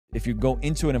If you go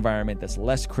into an environment that's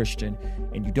less Christian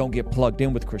and you don't get plugged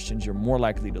in with Christians, you're more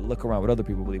likely to look around what other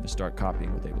people believe and start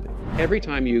copying what they believe. Every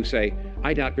time you say,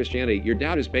 I doubt Christianity, your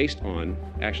doubt is based on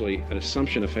actually an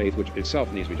assumption of faith, which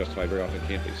itself needs to be justified, very often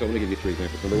can't be. So let me give you 3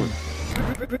 examples.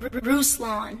 Number 1. Bruce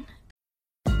Lawn.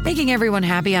 Making everyone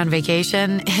happy on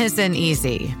vacation isn't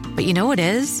easy, but you know what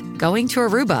is? Going to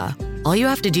Aruba. All you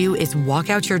have to do is walk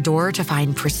out your door to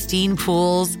find pristine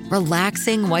pools,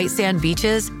 relaxing white sand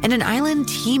beaches, and an island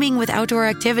teeming with outdoor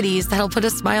activities that'll put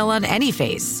a smile on any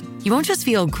face. You won't just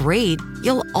feel great,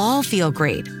 you'll all feel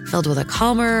great, filled with a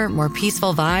calmer, more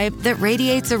peaceful vibe that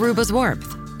radiates Aruba's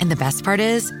warmth. And the best part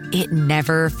is, it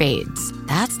never fades.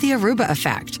 That's the Aruba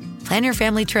effect. Plan your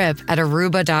family trip at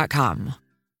Aruba.com.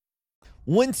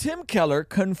 When Tim Keller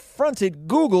confronted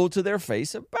Google to their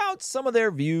face about some of their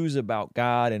views about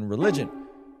God and religion.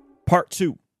 Part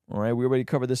 2. All right, we already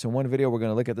covered this in one video. We're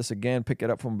going to look at this again, pick it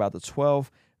up from about the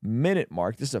 12-minute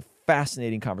mark. This is a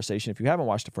fascinating conversation. If you haven't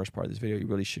watched the first part of this video, you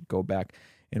really should go back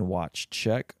and watch.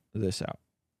 Check this out.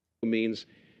 Means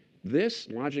this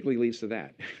logically leads to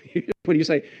that. When you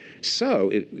say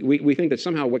so, we think that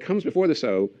somehow what comes before the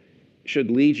so should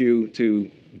lead you to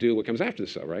do what comes after the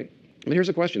so, right? But here's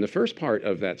the question. The first part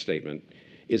of that statement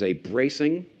is a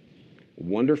bracing,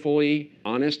 wonderfully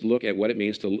honest look at what it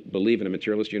means to believe in a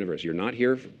materialist universe. You're not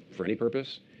here for any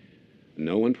purpose.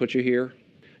 No one put you here.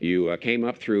 You came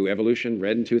up through evolution,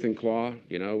 red in tooth and claw,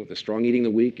 the strong eating the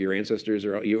weak. Your ancestors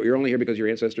you're only here because your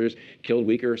ancestors killed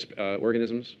weaker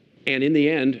organisms. And in the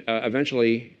end,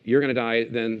 eventually, you're going to die,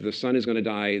 then the sun is going to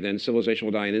die, then civilization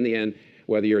will die, and in the end,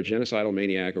 whether you're a genocidal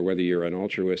maniac or whether you're an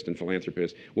altruist and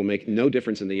philanthropist will make no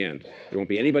difference in the end. There won't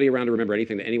be anybody around to remember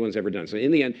anything that anyone's ever done. So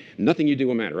in the end, nothing you do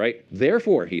will matter, right?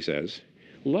 Therefore, he says,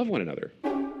 love one another.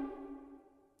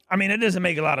 I mean, it doesn't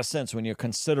make a lot of sense when you're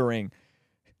considering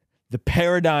the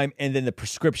paradigm and then the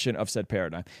prescription of said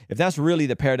paradigm. If that's really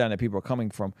the paradigm that people are coming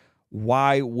from,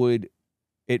 why would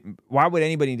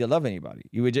anybody need to love anybody?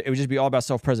 It would just be all about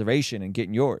self-preservation and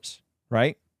getting yours,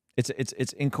 right?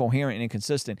 It's incoherent and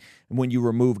inconsistent when you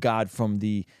remove God from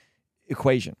the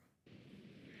equation.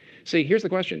 See, here's the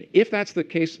question. If that's the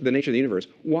case, the nature of the universe,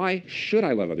 why should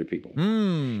I love other people?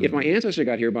 If my ancestor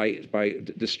got here by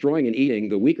destroying and eating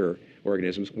the weaker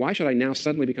organisms, why should I now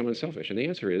suddenly become unselfish? And the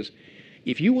answer is,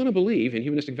 if you want to believe in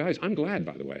humanistic values, I'm glad,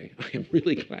 by the way. I am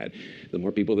really glad. The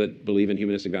more people that believe in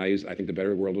humanistic values, I think the better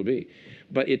the world will be.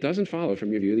 But it doesn't follow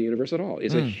from your view of the universe at all.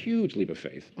 It's a huge leap of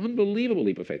faith, unbelievable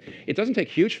leap of faith. It doesn't take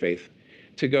huge faith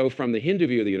to go from the Hindu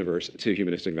view of the universe to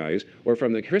humanistic values, or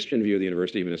from the Christian view of the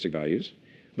universe to humanistic values.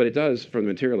 But it does from the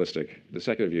materialistic, the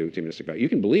secular view to humanistic values. You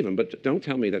can believe them, but don't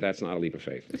tell me that that's not a leap of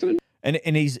faith.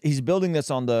 And he's building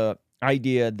this on the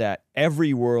idea that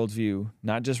every worldview,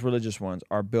 not just religious ones,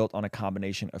 are built on a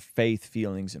combination of faith,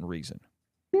 feelings, and reason.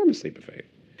 Enormous leap of faith.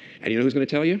 And you know who's going to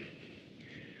tell you?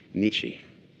 Nietzsche.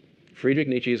 Friedrich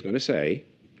Nietzsche is going to say,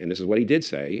 and this is what he did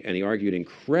say, and he argued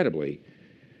incredibly,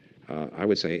 I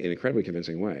would say, in an incredibly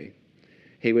convincing way.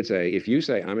 He would say, if you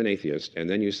say, I'm an atheist, and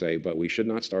then you say, but we should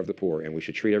not starve the poor, and we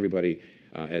should treat everybody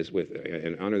as with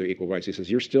and honor their equal rights, he says,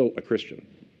 you're still a Christian,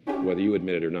 whether you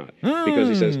admit it or not. Because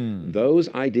he says, those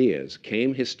ideas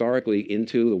came historically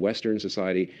into the Western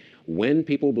society when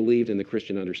people believed in the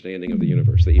Christian understanding of the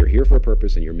universe, that you're here for a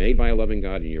purpose, and you're made by a loving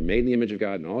God, and you're made in the image of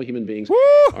God, and all human beings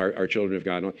are children of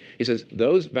God. He says,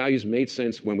 those values made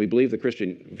sense when we believed the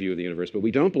Christian view of the universe, but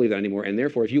we don't believe that anymore, and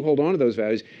therefore, if you hold on to those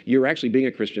values, you're actually being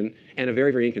a Christian and a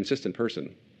very, very inconsistent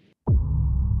person.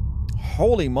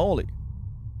 Holy moly.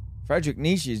 Friedrich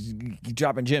Nietzsche is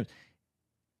dropping gems.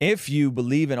 If you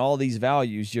believe in all these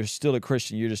values, you're still a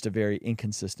Christian. You're just a very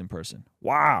inconsistent person.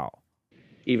 Wow.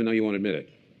 Even though you won't admit it.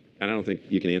 And I don't think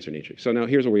you can answer Nietzsche. So now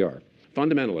here's where we are.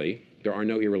 Fundamentally, there are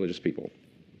no irreligious people.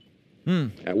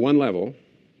 At one level,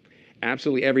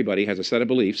 absolutely everybody has a set of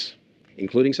beliefs,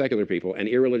 including secular people, and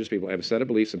irreligious people have a set of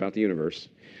beliefs about the universe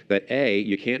that A,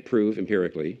 you can't prove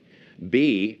empirically,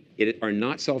 B, it are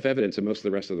not self-evident to most of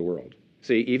the rest of the world.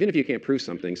 See, even if you can't prove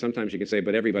something, sometimes you can say,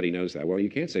 but everybody knows that. Well, you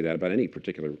can't say that about any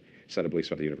particular set of beliefs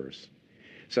about the universe.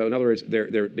 So in other words,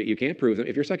 you can't prove them.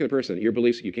 If you're a secular person, your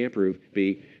beliefs you can't prove.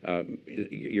 B,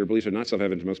 your beliefs are not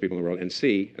self-evident to most people in the world. And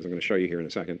C, as I'm going to show you here in a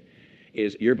second,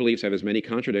 is your beliefs have as many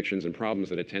contradictions and problems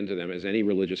that attend to them as any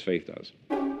religious faith does.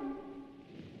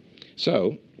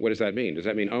 So what does that mean? Does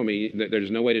that mean,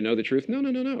 there's no way to know the truth?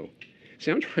 No.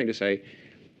 See, I'm trying to say,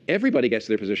 everybody gets to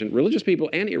their position. Religious people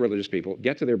and irreligious people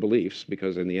get to their beliefs,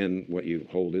 because in the end, what you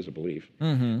hold is a belief,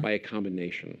 by a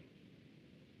combination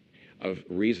of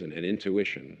reason and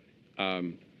intuition.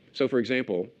 So for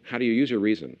example, how do you use your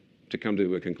reason to come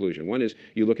to a conclusion? One is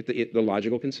you look at the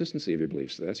logical consistency of your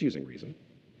beliefs. That's using reason.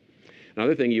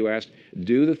 Another thing you asked,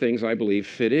 do the things I believe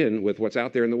fit in with what's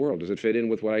out there in the world? Does it fit in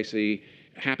with what I see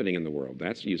happening in the world?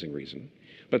 That's using reason.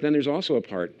 But then there's also a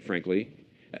part, frankly,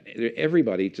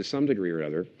 everybody to some degree or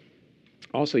other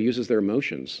also uses their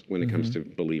emotions when it comes to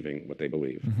believing what they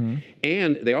believe.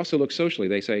 And they also look socially.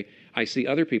 They say, I see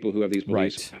other people who have these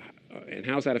beliefs, and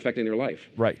how's that affecting their life?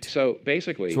 Right. So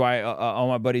basically... That's why all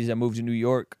my buddies that moved to New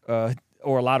York,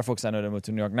 or a lot of folks I know that moved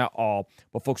to New York, not all,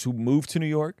 but folks who move to New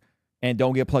York and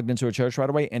don't get plugged into a church right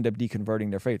away end up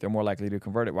deconverting their faith. They're more likely to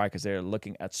convert it. Why? Because they're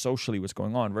looking at socially what's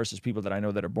going on versus people that I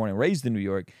know that are born and raised in New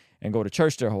York and go to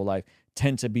church their whole life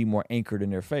tend to be more anchored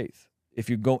in their faith. If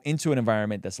you go into an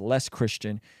environment that's less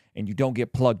Christian and you don't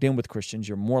get plugged in with Christians,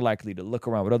 you're more likely to look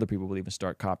around what other people believe and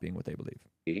start copying what they believe.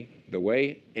 The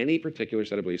way any particular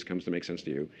set of beliefs comes to make sense to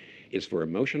you is for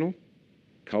emotional,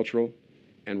 cultural,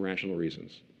 and rational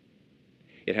reasons.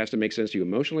 It has to make sense to you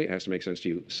emotionally. It has to make sense to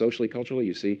you socially, culturally.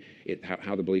 You see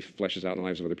how the belief fleshes out in the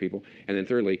lives of other people. And then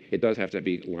thirdly, it does have to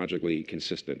be logically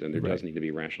consistent, and there does need to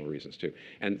be rational reasons too.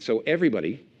 And so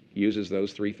everybody uses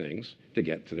those three things to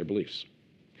get to their beliefs.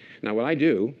 Now, what I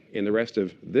do in the rest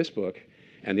of this book,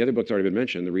 and the other book's already been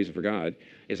mentioned, The Reason for God,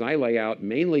 is I lay out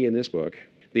mainly in this book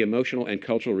the emotional and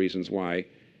cultural reasons why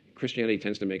Christianity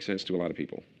tends to make sense to a lot of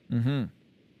people.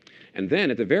 And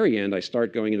then at the very end, I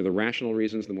start going into the rational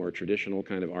reasons, the more traditional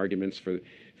kind of arguments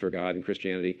for God and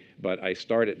Christianity. But I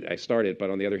start it, but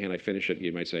on the other hand, I finish it,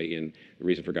 you might say, in The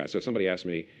Reason for God. So if somebody asks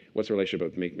me, what's the relationship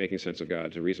of making sense of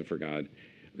God to Reason for God?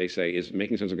 They say, is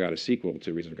Making Sense of God a sequel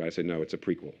to Reason for God? I say, no, it's a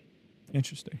prequel.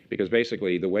 Interesting. Because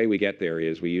basically, the way we get there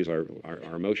is we use our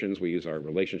emotions, we use our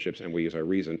relationships, and we use our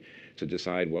reason to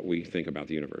decide what we think about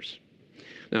the universe.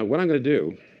 Now, what I'm going to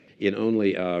do in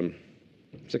only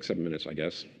 6-7 minutes, I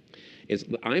guess, is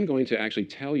I'm going to actually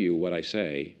tell you what I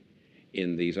say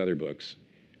in these other books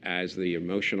as the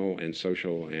emotional and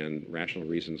social and rational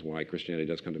reasons why Christianity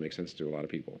does come to make sense to a lot of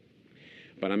people.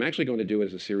 But I'm actually going to do it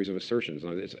as a series of assertions.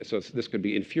 This could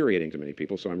be infuriating to many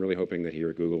people, so I'm really hoping that here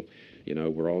at Google,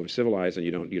 we're all civilized and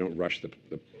you don't rush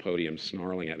the podium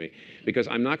snarling at me, because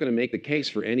I'm not going to make the case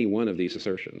for any one of these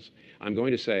assertions. I'm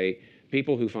going to say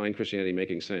people who find Christianity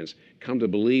making sense come to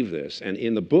believe this, and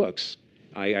in the books,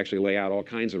 I actually lay out all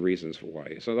kinds of reasons for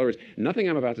why. So in other words, nothing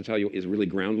I'm about to tell you is really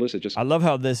groundless. It just... I love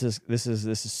how this is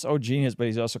so genius, but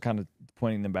he's also kind of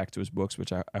pointing them back to his books,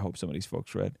 which I hope some of these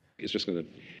folks read. It's just going to...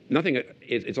 Nothing...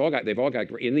 It's all got... They've all got...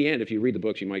 In the end, if you read the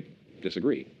books, you might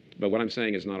disagree. But what I'm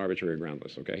saying is not arbitrary or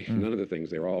groundless, okay? None of the things,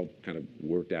 they're all kind of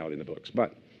worked out in the books.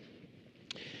 But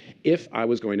if I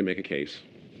was going to make a case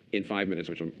in 5 minutes,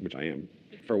 which I am,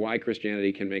 for why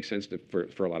Christianity can make sense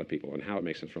for a lot of people and how it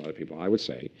makes sense for a lot of people, I would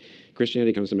say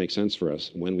Christianity comes to make sense for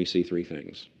us when we see three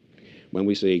things. When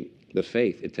we see the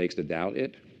faith it takes to doubt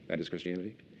it, that is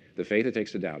Christianity, the faith it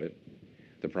takes to doubt it,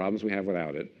 the problems we have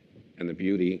without it, and the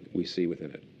beauty we see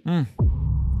within it.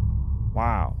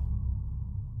 Wow.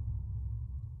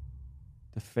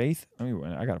 The faith,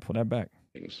 I got to pull that back.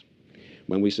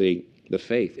 When we see the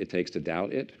faith it takes to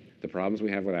doubt it, the problems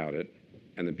we have without it,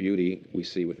 and the beauty we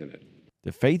see within it.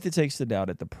 The faith it takes to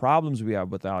doubt it, the problems we have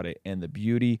without it, and the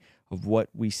beauty of what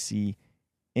we see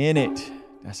in it.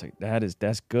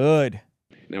 That's good.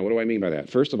 Now, what do I mean by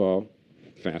that? First of all,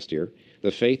 fast here,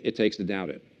 the faith it takes to doubt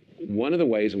it. One of the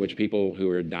ways in which people who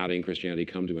are doubting Christianity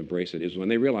come to embrace it is when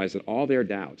they realize that all their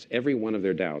doubts, every one of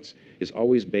their doubts, is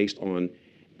always based on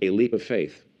a leap of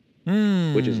faith,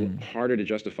 which is harder to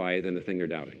justify than the thing they're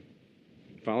doubting.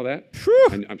 Follow that?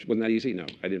 Wasn't that easy? No,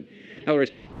 I didn't. In other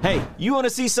words, hey, you want to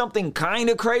see something kind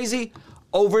of crazy?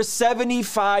 Over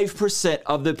 75%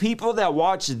 of the people that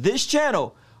watch this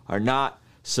channel are not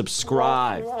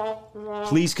subscribed.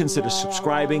 Please consider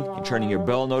subscribing and turning your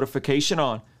bell notification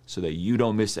on so that you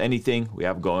don't miss anything we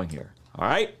have going here. All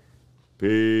right?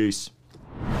 Peace.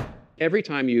 Every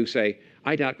time you say,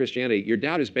 I doubt Christianity, your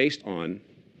doubt is based on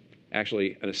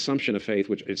actually an assumption of faith,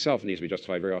 which itself needs to be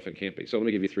justified, very often can't be. So let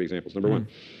me give you 3 examples. Number one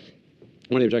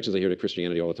of the objections I hear to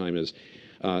Christianity all the time is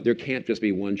there can't just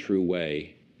be one true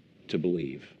way to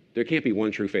believe. There can't be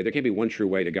one true faith. There can't be one true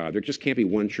way to God. There just can't be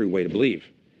one true way to believe.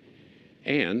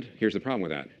 And here's the problem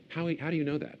with that. How do you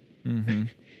know that?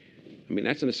 I mean,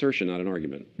 that's an assertion, not an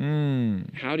argument.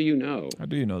 How do you know? How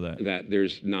do you know that? That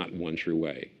there's not one true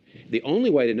way? The only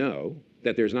way to know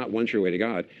that there's not one true way to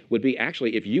God would be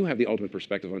actually if you have the ultimate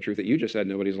perspective on truth that you just said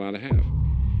nobody's allowed to have.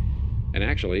 And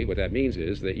actually, what that means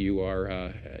is that you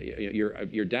are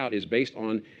your doubt is based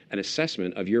on an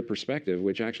assessment of your perspective,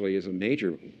 which actually is a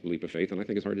major leap of faith, and I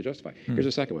think it's hard to justify. Here's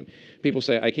a second one. People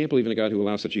say, I can't believe in a God who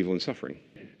allows such evil and suffering.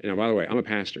 Now, by the way, I'm a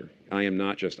pastor. I am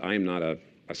not a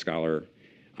scholar.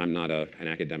 I'm not an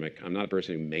academic. I'm not a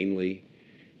person who mainly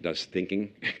does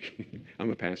thinking.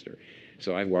 I'm a pastor.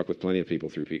 So I've walked with plenty of people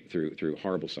through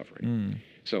horrible suffering.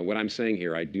 So what I'm saying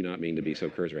here, I do not mean to be so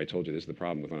cursory. I told you this is the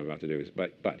problem with what I'm about to do.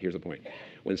 But here's the point.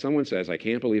 When someone says, I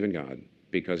can't believe in God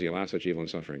because he allows such evil and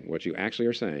suffering, what you actually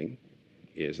are saying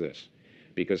is this.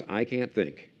 Because I can't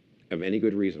think of any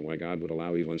good reason why God would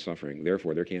allow evil and suffering,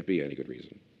 therefore there can't be any good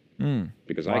reason.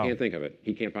 Because I can't think of it.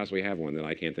 He can't possibly have one that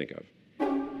I can't think of.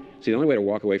 See, the only way to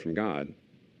walk away from God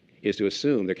is to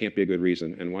assume there can't be a good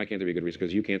reason. And why can't there be a good reason?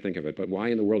 Because you can't think of it. But why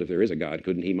in the world, if there is a God,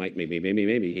 couldn't he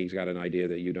maybe he's got an idea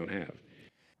that you don't have?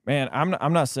 Man,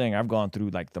 I'm not saying I've gone through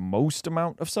like the most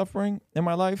amount of suffering in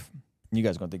my life. You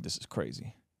guys are gonna think this is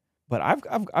crazy, but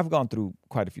I've gone through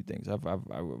quite a few things. I've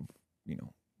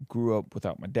grew up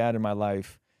without my dad in my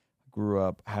life. Grew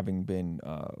up having been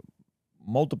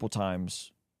multiple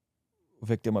times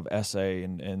victim of SA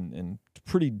in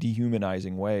pretty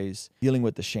dehumanizing ways. Dealing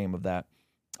with the shame of that.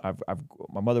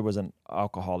 My mother was an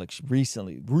alcoholic.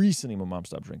 Recently my mom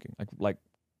stopped drinking. Like a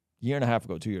year and a half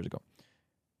ago, 2 years ago.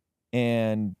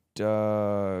 And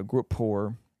grew up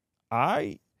poor.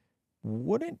 I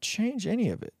wouldn't change any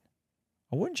of it.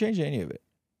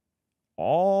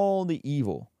 All the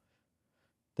evil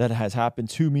that has happened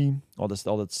to me, all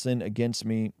the sin against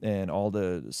me, and all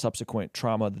the subsequent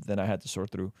trauma that then I had to sort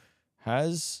through,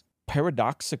 has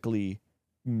paradoxically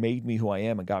made me who I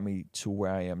am and got me to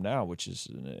where I am now, which is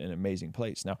an amazing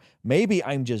place. Now, maybe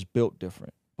I'm just built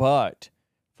different, but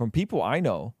from people I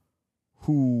know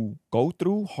who go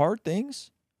through hard things,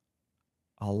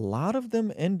 a lot of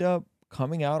them end up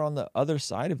coming out on the other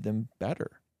side of them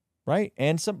better, right?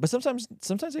 But sometimes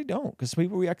they don't, because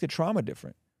people react to trauma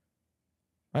different,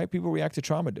 right? People react to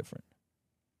trauma different.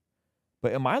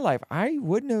 But in my life, I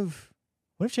wouldn't have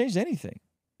changed anything.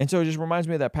 And so it just reminds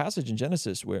me of that passage in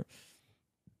Genesis where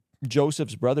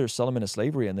Joseph's brothers sell him into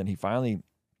slavery, and then he finally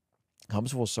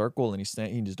comes full circle, and he's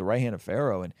the right hand of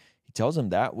Pharaoh, and he tells him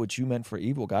that which you meant for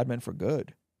evil, God meant for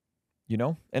good,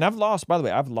 And I've lost,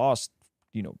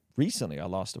 recently I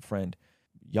lost a friend,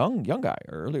 young guy,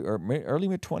 early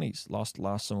mid-20s,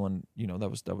 lost someone,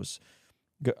 that was,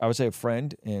 I would say a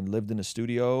friend, and lived in a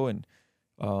studio, and,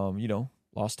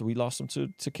 we lost him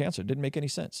to cancer. Didn't make any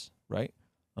sense, right?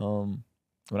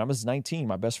 When I was 19,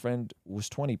 my best friend was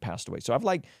 20, passed away. So I've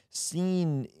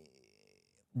seen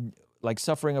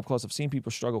suffering up close. I've seen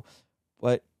people struggle,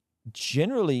 but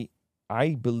generally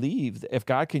I believe that if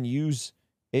God can use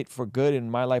it for good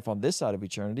in my life on this side of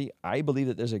eternity, I believe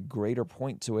that there's a greater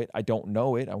point to it. I don't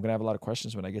know it. I'm going to have a lot of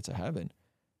questions when I get to heaven,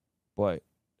 but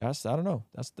I don't know.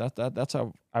 That's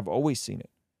how I've always seen it.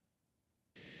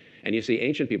 And you see,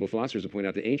 ancient people, philosophers have pointed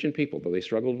out that ancient people, though they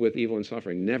struggled with evil and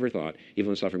suffering, never thought evil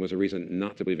and suffering was a reason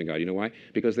not to believe in God. You know why?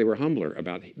 Because they were humbler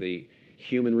about the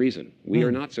human reason. We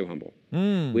are not so humble.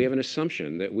 We have an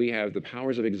assumption that we have the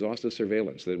powers of exhaustive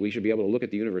surveillance, that we should be able to look at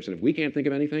the universe, and if we can't think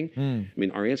of anything,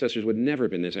 our ancestors would never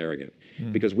have been this arrogant.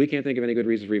 Because we can't think of any good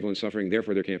reasons for evil and suffering,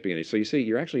 therefore there can't be any. So you see,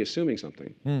 you're actually assuming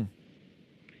something.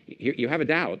 You have a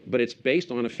doubt, but it's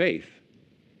based on a faith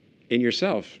in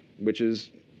yourself, which is,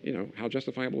 how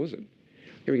justifiable is it?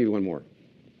 Here we give you one more.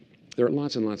 There are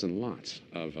lots and lots and lots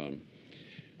of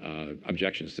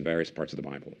objections to various parts of the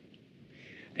Bible.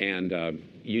 And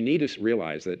you need to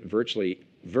realize that virtually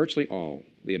all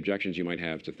the objections you might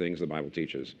have to things the Bible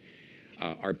teaches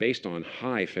are based on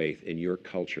high faith in your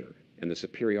culture and the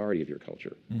superiority of your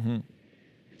culture.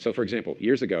 So, for example,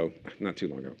 years ago, not too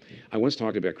long ago, I once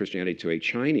talked about Christianity to a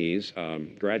Chinese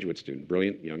graduate student,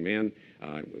 brilliant young man.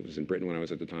 Was in Britain when I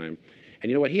was at the time. And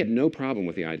you know what? He had no problem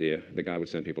with the idea that God would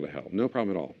send people to hell. No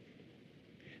problem at all.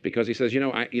 Because he says,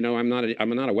 I'm not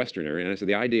a Westerner. And I said,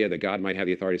 the idea that God might have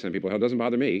the authority to send people to hell doesn't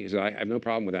bother me. He said, I have no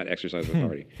problem with that exercise of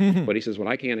authority. But he says, what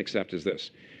I can't accept is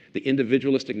this. The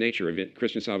individualistic nature of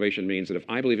Christian salvation means that if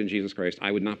I believe in Jesus Christ,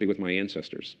 I would not be with my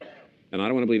ancestors. And I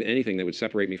don't want to believe anything that would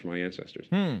separate me from my ancestors.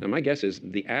 Now, my guess is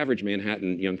the average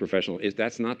Manhattan young professional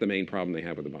that's not the main problem they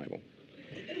have with the Bible.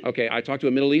 Okay, I talked to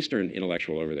a Middle Eastern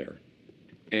intellectual over there.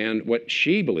 And what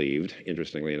she believed,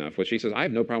 interestingly enough, was she says, I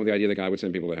have no problem with the idea that God would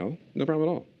send people to hell. No problem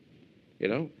at all.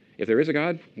 If there is a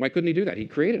God, why couldn't he do that? He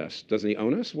created us. Doesn't he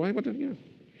own us? Why? But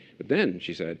then,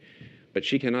 she said, but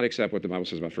she cannot accept what the Bible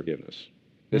says about forgiveness.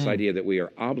 This idea that we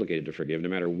are obligated to forgive no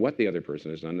matter what the other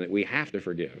person has done, that we have to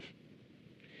forgive.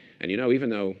 And even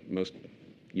though most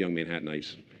young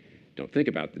Manhattanites don't think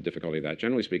about the difficulty of that,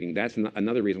 generally speaking, that's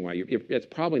another reason why it's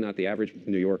probably not the average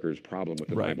New Yorker's problem with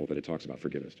the Bible that it talks about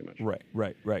forgiveness too much.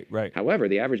 Right. However,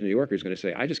 the average New Yorker is going to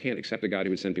say, I just can't accept a God who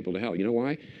would send people to hell. You know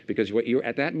why? Because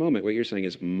at that moment, what you're saying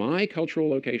is my cultural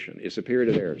location is superior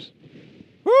to theirs.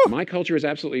 Woo! My culture is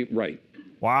absolutely right.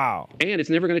 Wow. And it's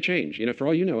never going to change. For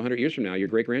all you know, 100 years from now, your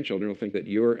great-grandchildren will think that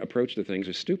your approach to things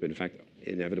is stupid. In fact,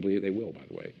 inevitably they will, by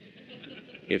the way.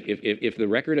 If the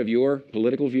record of your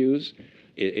political views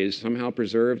is somehow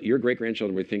preserved, your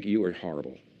great-grandchildren would think you are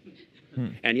horrible.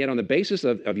 And yet on the basis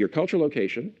of your cultural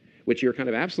location, which you're kind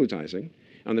of absolutizing,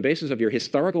 on the basis of your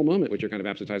historical moment, which you're kind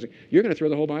of absolutizing, you're going to throw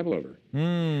the whole Bible over.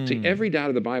 See, every doubt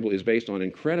of the Bible is based on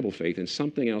incredible faith in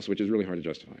something else which is really hard to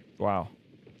justify. Wow.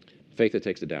 Faith that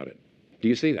takes to doubt it. Do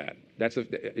you see that? That's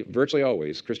virtually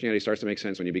always, Christianity starts to make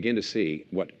sense when you begin to see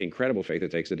what incredible faith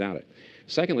it takes to doubt it.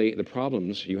 Secondly, the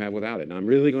problems you have without it. And I'm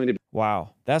really going to...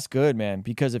 Wow, that's good, man.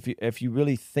 Because if you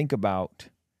really think about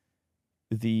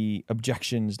the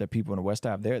objections that people in the West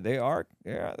have, they are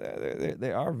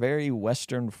very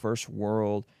Western, first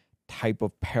world type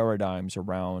of paradigms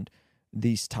around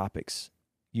these topics,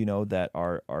 that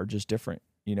are just different,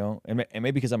 and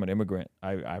maybe because I'm an immigrant,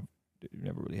 I've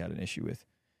never really had an issue with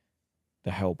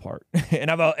the hell part,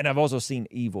 and I've also seen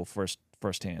evil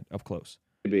firsthand up close.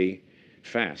 Be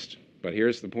fast, but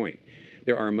here's the point: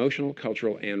 there are emotional,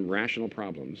 cultural, and rational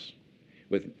problems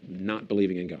with not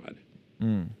believing in God.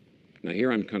 Now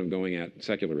here I'm kind of going at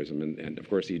secularism, and of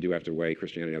course you do have to weigh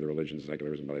Christianity and other religions and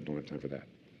secularism, but I don't have time for that,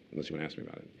 unless you want to ask me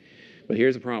about it. But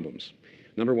here's the problems.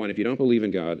 Number one, if you don't believe in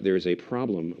God, there is a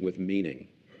problem with meaning,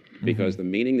 because the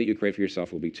meaning that you create for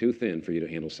yourself will be too thin for you to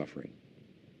handle suffering.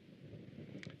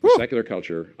 Secular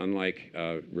culture, unlike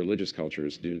religious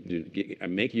cultures,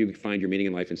 make you find your meaning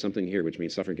in life in something here, which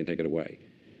means suffering can take it away.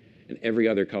 And every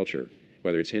other culture,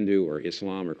 whether it's Hindu or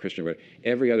Islam or Christian,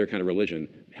 every other kind of religion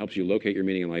helps you locate your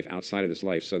meaning in life outside of this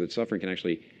life, so that suffering can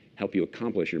actually help you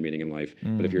accomplish your meaning in life.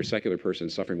 But if you're a secular person,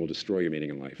 suffering will destroy your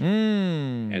meaning in life.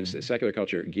 And secular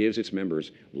culture gives its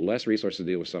members less resources to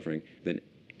deal with suffering than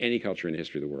any culture in the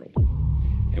history of the world.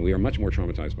 And we are much more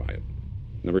traumatized by it.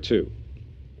 Number two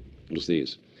was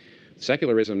these.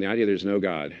 Secularism, the idea there's no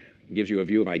God, gives you a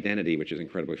view of identity which is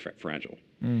incredibly fragile.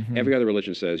 Every other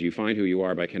religion says you find who you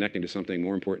are by connecting to something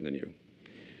more important than you.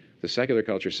 The secular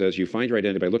culture says you find your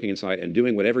identity by looking inside and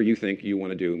doing whatever you think you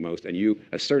want to do most, and you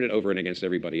assert it over and against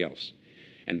everybody else.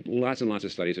 And lots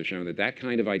of studies have shown that that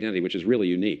kind of identity, which is really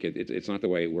unique, it's not the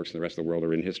way it works in the rest of the world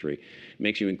or in history,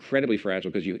 makes you incredibly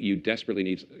fragile because you desperately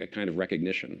need a kind of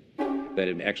recognition that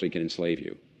it actually can enslave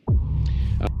you.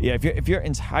 Yeah, if your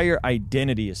entire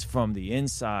identity is from the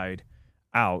inside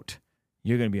out,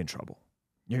 you're going to be in trouble.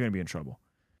 You're going to be in trouble.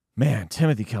 Man,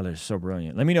 Timothy Keller is so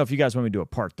brilliant. Let me know if you guys want me to do a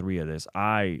part 3 of this.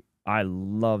 I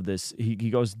love this. He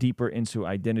goes deeper into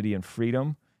identity and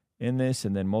freedom in this,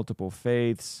 and then multiple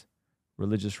faiths,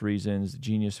 religious reasons, the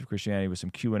genius of Christianity with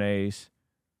some Q&As.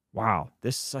 Wow,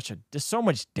 there's so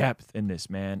much depth in this,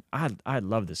 man. I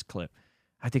love this clip.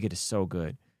 I think it is so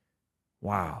good.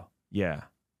 Wow. Yeah,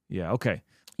 okay.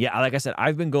 Yeah, like I said,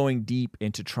 I've been going deep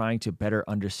into trying to better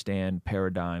understand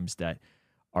paradigms that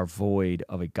are void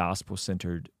of a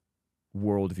gospel-centered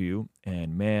worldview.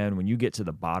 And man, when you get to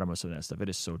the bottom of some of that stuff, it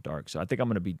is so dark. So I think I'm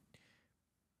going to be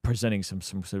presenting some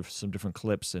different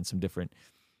clips and some different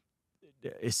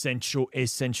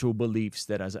essential beliefs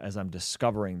that as I'm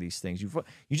discovering these things, you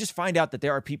just find out that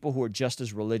there are people who are just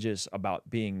as religious about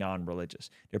being non-religious.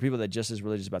 There are people that are just as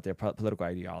religious about their political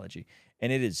ideology,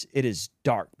 and it is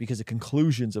dark because the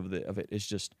conclusions of it is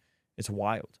just, it's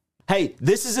wild. Hey,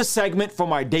 this is a segment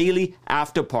from our daily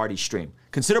after party stream.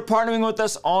 Consider partnering with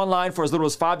us online for as little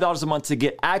as $5 a month to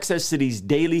get access to these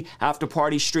daily after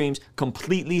party streams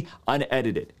completely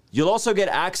unedited. You'll also get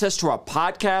access to our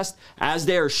podcast as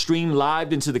they are streamed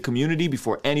live into the community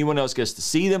before anyone else gets to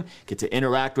see them, get to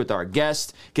interact with our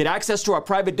guests, get access to our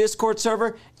private Discord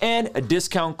server, and a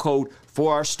discount code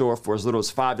for our store for as little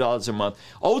as $5 a month.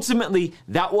 Ultimately,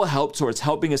 that will help towards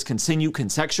helping us continue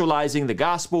contextualizing the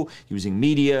gospel using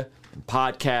media and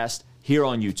podcast here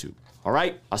on YouTube. All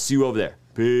right, I'll see you over there.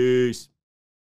 Peace.